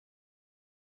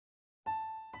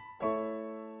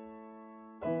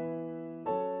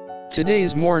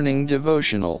Today's morning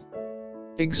devotional.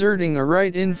 Exerting a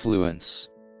right influence.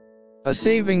 A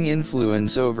saving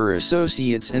influence over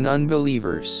associates and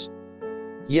unbelievers.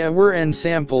 Yeah, we're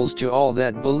ensamples to all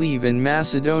that believe in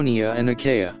Macedonia and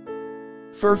Achaia.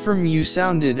 For from you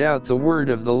sounded out the word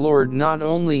of the Lord not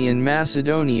only in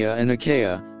Macedonia and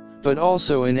Achaia, but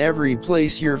also in every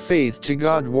place your faith to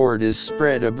God ward is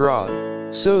spread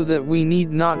abroad, so that we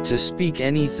need not to speak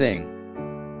anything.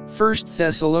 1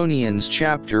 Thessalonians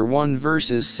chapter 1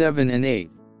 verses 7 and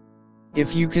 8.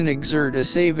 If you can exert a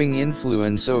saving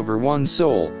influence over one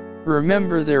soul,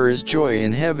 remember there is joy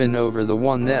in heaven over the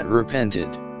one that repented.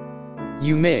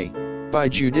 You may, by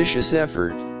judicious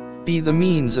effort, be the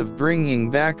means of bringing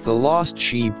back the lost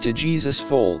sheep to Jesus'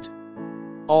 fold.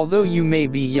 Although you may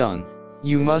be young,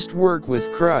 you must work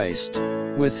with Christ.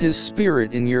 With His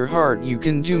Spirit in your heart you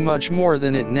can do much more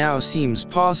than it now seems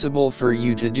possible for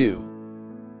you to do.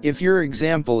 If your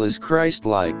example is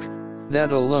Christlike,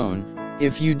 that alone,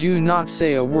 if you do not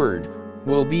say a word,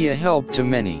 will be a help to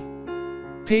many.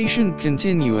 Patient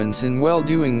continuance in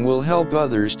well-doing will help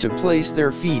others to place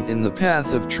their feet in the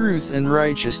path of truth and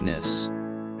righteousness.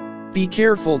 Be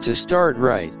careful to start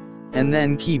right, and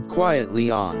then keep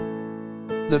quietly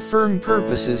on. The firm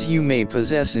purposes you may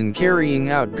possess in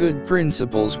carrying out good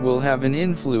principles will have an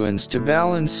influence to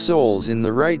balance souls in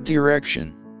the right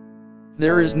direction.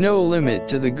 There is no limit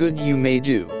to the good you may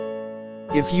do.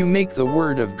 If you make the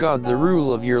Word of God the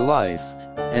rule of your life,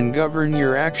 and govern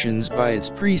your actions by its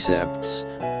precepts,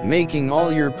 making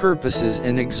all your purposes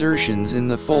and exertions in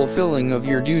the fulfilling of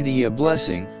your duty a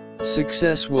blessing,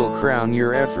 success will crown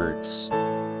your efforts.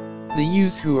 The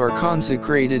youth who are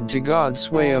consecrated to God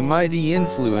sway a mighty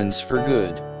influence for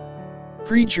good.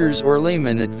 Preachers or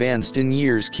laymen advanced in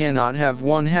years cannot have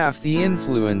one half the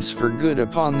influence for good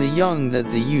upon the young that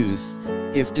the youth,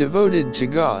 if devoted to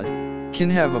God, can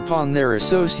have upon their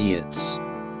associates.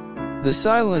 The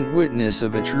silent witness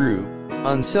of a true,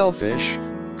 unselfish,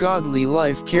 godly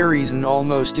life carries an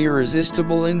almost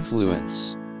irresistible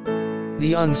influence.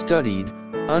 The unstudied,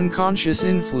 unconscious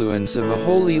influence of a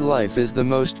holy life is the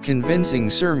most convincing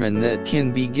sermon that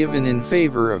can be given in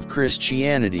favor of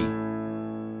Christianity.